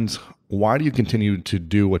 And why do you continue to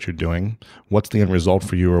do what you're doing? What's the end result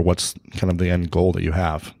for you, or what's kind of the end goal that you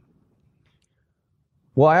have?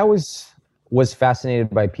 Well, I always was fascinated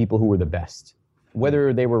by people who were the best,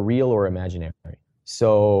 whether they were real or imaginary.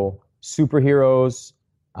 So superheroes,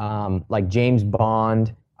 like James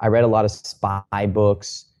Bond. I read a lot of spy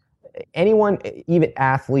books. Anyone, even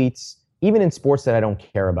athletes, even in sports that I don't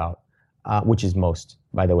care about, which is most.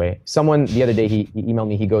 by the way. Someone the other day, he emailed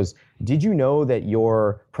me, he goes, did you know that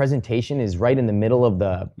your presentation is right in the middle of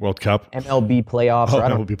the World Cup? MLB playoffs? Oh,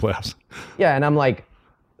 MLB playoffs. Yeah, and I'm like,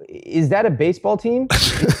 is that a baseball team?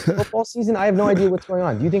 Football season? I have no idea what's going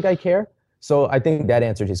on. Do you think I care? So I think that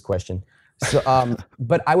answered his question. So,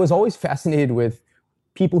 but I was always fascinated with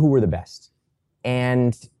people who were the best.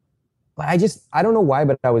 And I don't know why,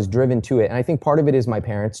 but I was driven to it. And I think part of it is my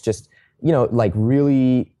parents just, like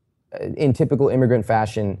really in typical immigrant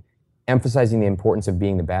fashion, emphasizing the importance of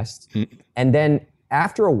being the best. And then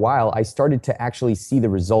after a while, I started to actually see the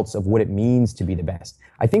results of what it means to be the best.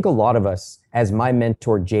 I think a lot of us, as my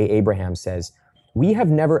mentor, Jay Abraham says, we have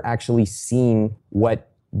never actually seen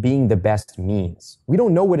what being the best means. We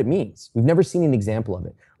don't know what it means. We've never seen an example of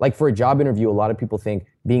it. Like for a job interview, a lot of people think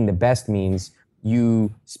being the best means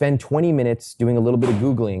you spend 20 minutes doing a little bit of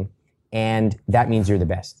Googling and that means you're the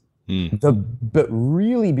best. But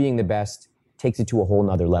really being the best takes it to a whole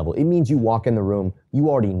nother level. It means you walk in the room, you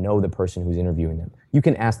already know the person who's interviewing them. You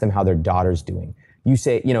can ask them how their daughter's doing. You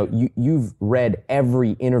say, you've read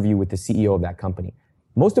every interview with the CEO of that company.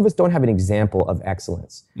 Most of us don't have an example of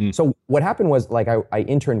excellence. So what happened was, like, I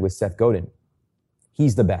interned with Seth Godin.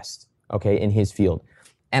 He's the best, okay, in his field.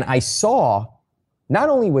 And I saw, not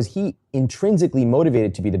only was he intrinsically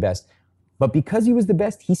motivated to be the best, but because he was the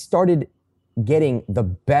best, he started getting the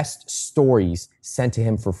best stories sent to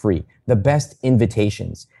him for free, the best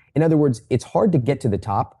invitations. In other words, it's hard to get to the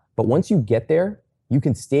top, but once you get there, you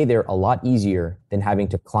can stay there a lot easier than having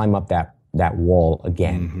to climb up that wall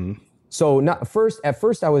again. So at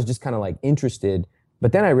first I was just kind of like interested,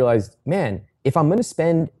 but then I realized, man, if I'm going to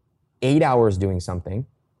spend 8 hours doing something,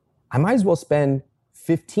 I might as well spend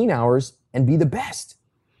 15 hours and be the best.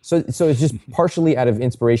 So it's just partially out of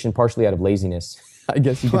inspiration, partially out of laziness, I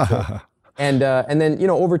guess you could say. And then,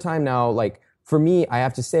 over time now, like for me, I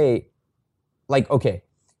have to say, like, okay,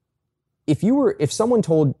 if someone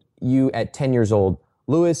told you at 10 years old,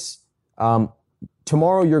 Louis,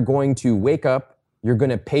 tomorrow you're going to wake up, you're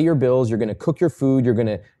going to pay your bills, you're going to cook your food, you're going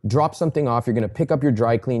to drop something off, you're going to pick up your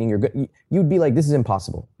dry cleaning, you'd be like, this is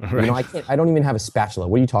impossible. Right. I don't even have a spatula.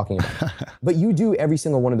 What are you talking about? But you do every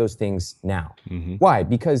single one of those things now. Why?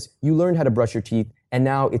 Because you learned how to brush your teeth and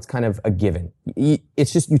now it's kind of a given.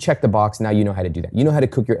 It's just, you check the box, now you know how to do that. You know how to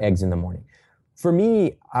cook your eggs in the morning. For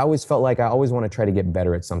me, I always felt like I always want to try to get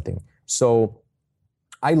better at something. So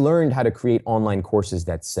I learned how to create online courses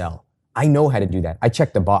that sell. I know how to do that. I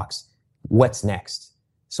checked the box. What's next?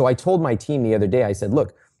 So I told my team the other day, I said,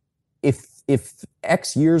 look, if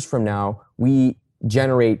X years from now, we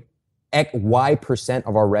generate Y%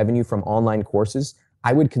 of our revenue from online courses,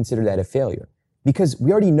 I would consider that a failure because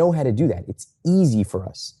we already know how to do that. It's easy for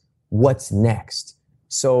us. What's next?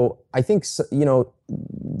 So I think,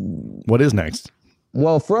 what is next?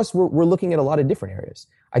 Well, for us, we're looking at a lot of different areas.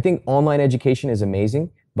 I think online education is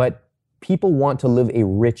amazing, but people want to live a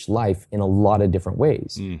rich life in a lot of different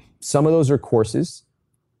ways. Some of those are courses,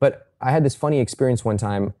 but I had this funny experience one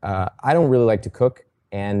time. I don't really like to cook,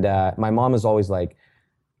 and my mom is always like,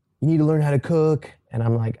 you need to learn how to cook. And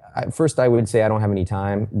I'm like, first I would say I don't have any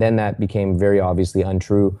time. Then that became very obviously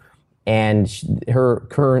untrue. And her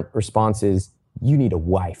current response is, you need a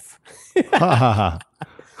wife.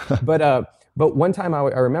 But one time I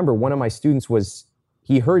remember one of my students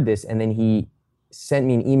he heard this and then he sent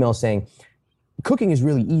me an email saying, cooking is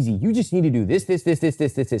really easy. You just need to do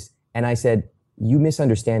this. And I said, you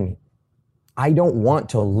misunderstand me. I don't want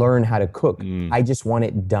to learn how to cook. I just want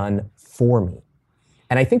it done for me.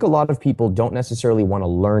 And I think a lot of people don't necessarily want to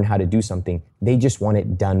learn how to do something. They just want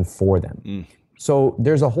it done for them. So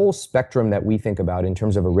there's a whole spectrum that we think about in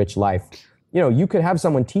terms of a rich life. You could have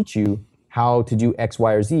someone teach you how to do X,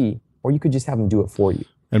 Y, or Z, or you could just have them do it for you.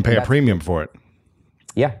 And pay a premium for it.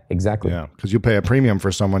 Yeah, exactly. Yeah, because you pay a premium for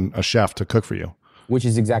a chef to cook for you. Which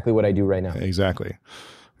is exactly what I do right now. Exactly.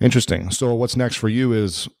 Interesting. So what's next for you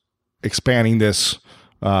is expanding this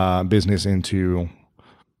business into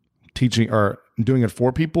teaching or doing it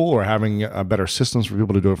for people or having better systems for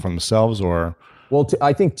people to do it for themselves or? Well,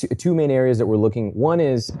 I think two main areas that we're looking. One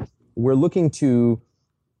is we're looking to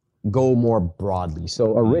go more broadly.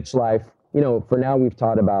 So a rich life, for now we've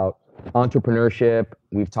taught about entrepreneurship,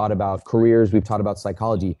 we've taught about careers, we've taught about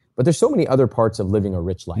psychology, but there's so many other parts of living a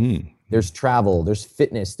rich life. There's travel, there's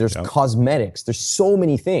fitness, there's cosmetics, there's so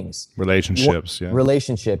many things. Relationships.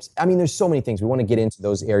 Relationships. I mean, there's so many things. We want to get into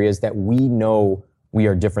those areas that we know we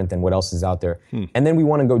are different than what else is out there. And then we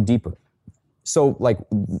want to go deeper. So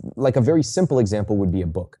like a very simple example would be a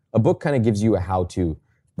book. A book kind of gives you a how-to,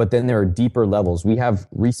 but then there are deeper levels.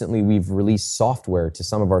 We've released software to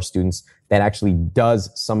some of our students that actually does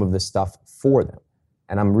some of the stuff for them.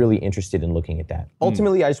 And I'm really interested in looking at that.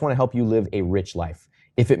 Ultimately, I just want to help you live a rich life.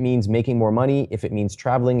 If it means making more money, if it means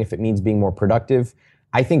traveling, if it means being more productive,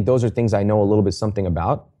 I think those are things I know a little bit something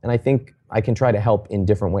about. And I think I can try to help in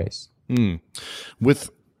different ways. From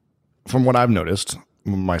what I've noticed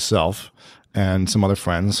myself and some other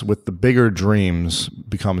friends, with the bigger dreams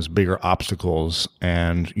becomes bigger obstacles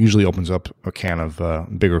and usually opens up a can of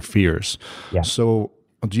bigger fears. Yeah. So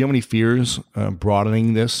do you have any fears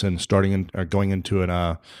broadening this and going into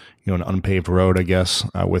an unpaved road, I guess,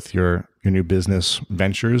 with your new business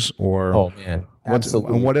ventures? Or oh man,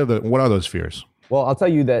 absolutely. What are those fears? Well, I'll tell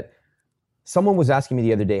you that someone was asking me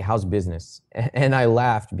the other day, how's business? And I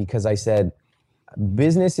laughed because I said,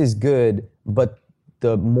 business is good, but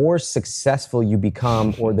the more successful you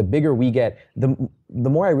become or the bigger we get, the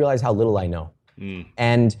more I realize how little I know.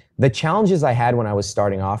 And the challenges I had when I was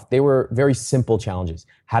starting off, they were very simple challenges.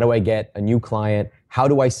 How do I get a new client? How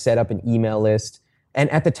do I set up an email list? And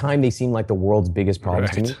at the time, they seemed like the world's biggest problems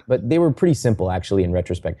to me, but they were pretty simple actually in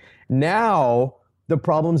retrospect. Now, the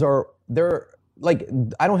problems they're like,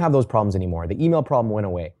 I don't have those problems anymore. The email problem went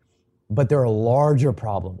away, but there are larger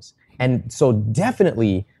problems. And so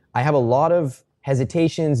definitely, I have a lot of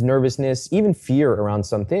hesitations, nervousness, even fear around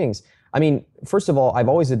some things. I mean, first of all, I've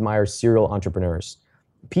always admired serial entrepreneurs,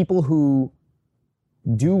 people who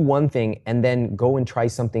do one thing and then go and try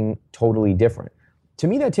something totally different. To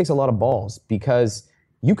me, that takes a lot of balls because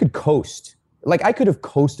you could coast. Like I could have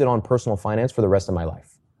coasted on personal finance for the rest of my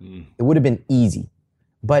life. It would have been easy,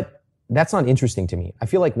 but that's not interesting to me. I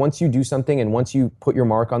feel like once you do something and once you put your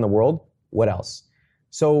mark on the world, what else?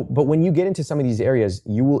 So, but when you get into some of these areas,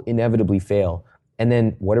 you will inevitably fail. And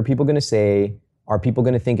then what are people going to say? Are people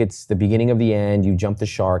going to think it's the beginning of the end? You jumped the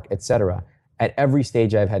shark, etc. At every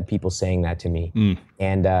stage, I've had people saying that to me.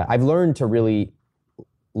 And I've learned to really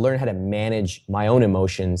learn how to manage my own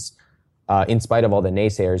emotions in spite of all the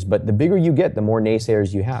naysayers. But the bigger you get, the more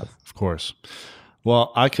naysayers you have. Of course.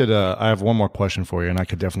 Well, I have one more question for you, and I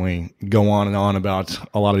could definitely go on and on about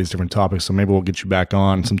a lot of these different topics. So maybe we'll get you back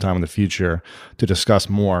on sometime in the future to discuss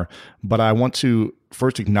more. But I want to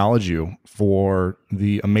first acknowledge you for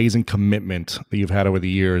the amazing commitment that you've had over the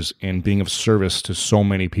years in being of service to so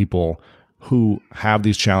many people who have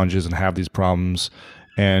these challenges and have these problems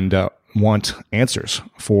and want answers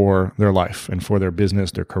for their life and for their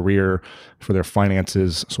business, their career, for their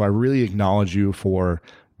finances. So I really acknowledge you for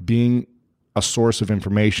being a source of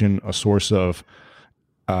information, a source of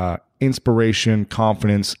inspiration,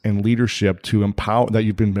 confidence, and leadership to empower, that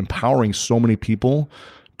you've been empowering so many people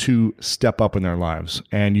to step up in their lives.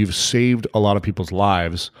 And you've saved a lot of people's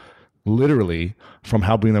lives, literally, from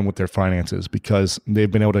helping them with their finances because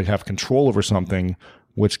they've been able to have control over something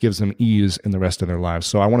which gives them ease in the rest of their lives.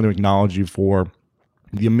 So I wanted to acknowledge you for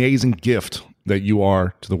the amazing gift that you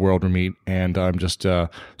are to the world, Ramit, and I'm just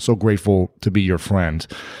so grateful to be your friend.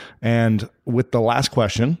 And with the last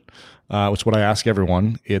question, which is what I ask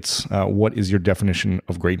everyone, it's what is your definition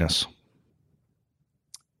of greatness?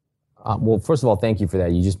 Well, first of all, thank you for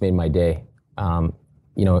that. You just made my day. I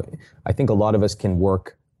think a lot of us can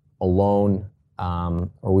work alone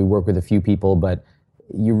or we work with a few people, but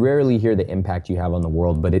you rarely hear the impact you have on the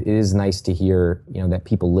world. But it is nice to hear, that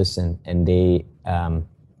people listen and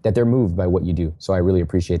that they're moved by what you do. So I really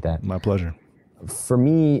appreciate that. My pleasure. For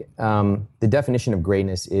me, the definition of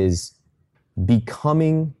greatness is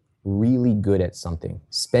becoming really good at something,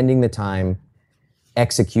 spending the time,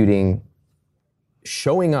 executing,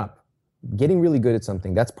 showing up, getting really good at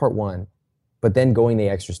something. That's part one. But then going the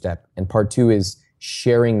extra step. And part two is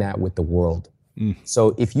sharing that with the world.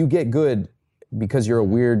 So if you get good because you're a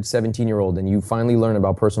weird 17-year-old and you finally learn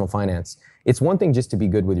about personal finance, it's one thing just to be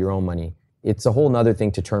good with your own money. It's a whole nother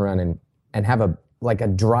thing to turn around and have a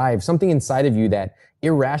drive, something inside of you that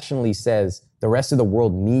irrationally says the rest of the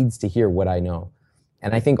world needs to hear what I know.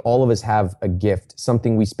 And I think all of us have a gift,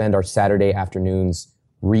 something we spend our Saturday afternoons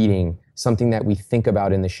reading, something that we think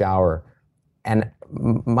about in the shower. And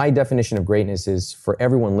my definition of greatness is for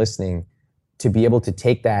everyone listening to be able to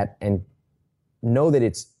take that and know that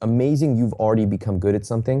it's amazing you've already become good at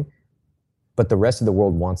something, but the rest of the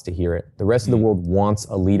world wants to hear it. The rest of the world wants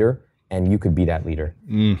a leader, and you could be that leader.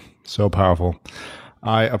 So powerful.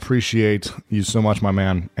 I appreciate you so much, my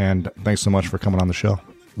man, and thanks so much for coming on the show.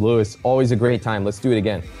 Louis, always a great time. Let's do it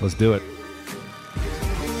again. Let's do it.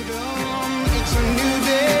 It's a new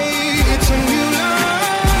day, it's a new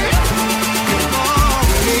life for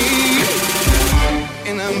me,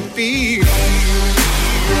 and I'm feeling.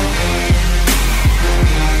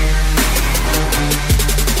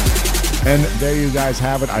 And there you guys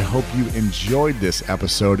have it. I hope you enjoyed this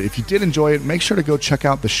episode. If you did enjoy it, make sure to go check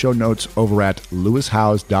out the show notes over at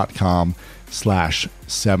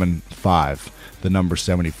lewishowes.com/75, the number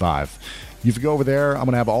 75. You can go over there. I'm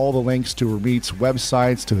going to have all the links to Ramit's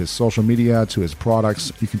websites, to his social media, to his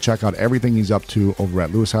products. You can check out everything he's up to over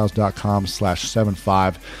at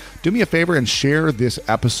lewishowes.com/75. Do me a favor and share this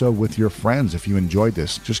episode with your friends if you enjoyed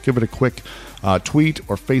this. Just give it a quick tweet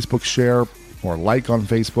or Facebook share or like on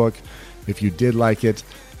Facebook if you did like it,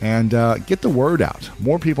 and get the word out.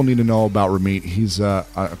 More people need to know about Ramit. He's a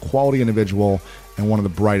quality individual and one of the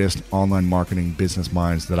brightest online marketing business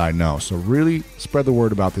minds that I know. So really spread the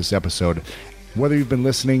word about this episode. Whether you've been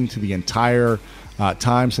listening to the entire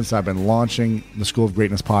time since I've been launching the School of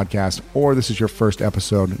Greatness podcast, or this is your first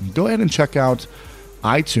episode, go ahead and check out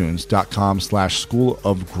itunes.com/School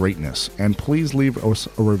of Greatness. And please leave us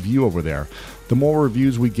a review over there. The more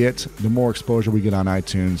reviews we get, the more exposure we get on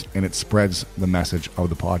iTunes, and it spreads the message of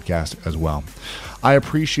the podcast as well. I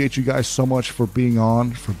appreciate you guys so much for being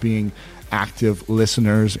on, for being active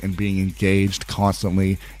listeners and being engaged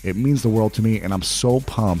constantly. It means the world to me, and I'm so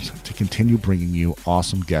pumped to continue bringing you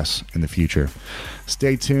awesome guests in the future.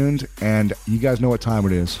 Stay tuned, and you guys know what time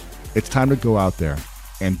it is. It's time to go out there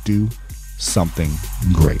and do something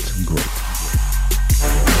great.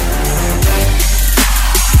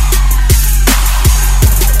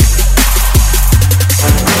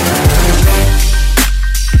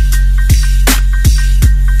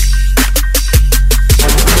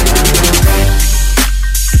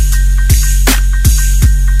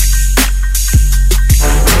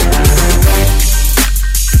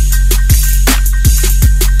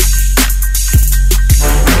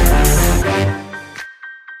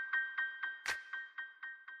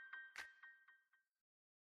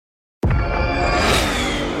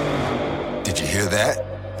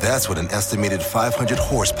 That's what an estimated 500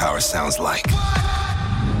 horsepower sounds like.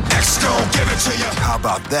 X-Gon, give it to you. How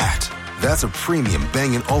about that? That's a premium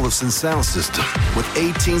Bang & Olufsen sound system with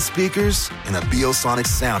 18 speakers and a Biosonic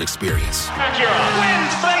sound experience. And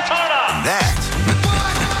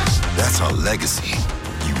that's our legacy.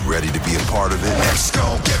 You ready to be a part of it?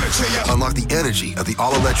 X-Gon, give it to you. Unlock the energy of the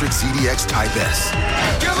all-electric ZDX Type S.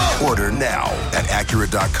 Order now at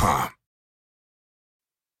Acura.com.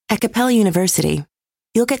 At Capella University,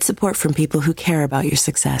 you'll get support from people who care about your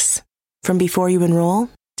success. From before you enroll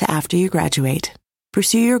to after you graduate,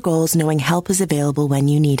 pursue your goals knowing help is available when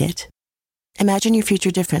you need it. Imagine your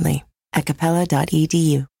future differently at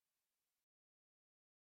capella.edu.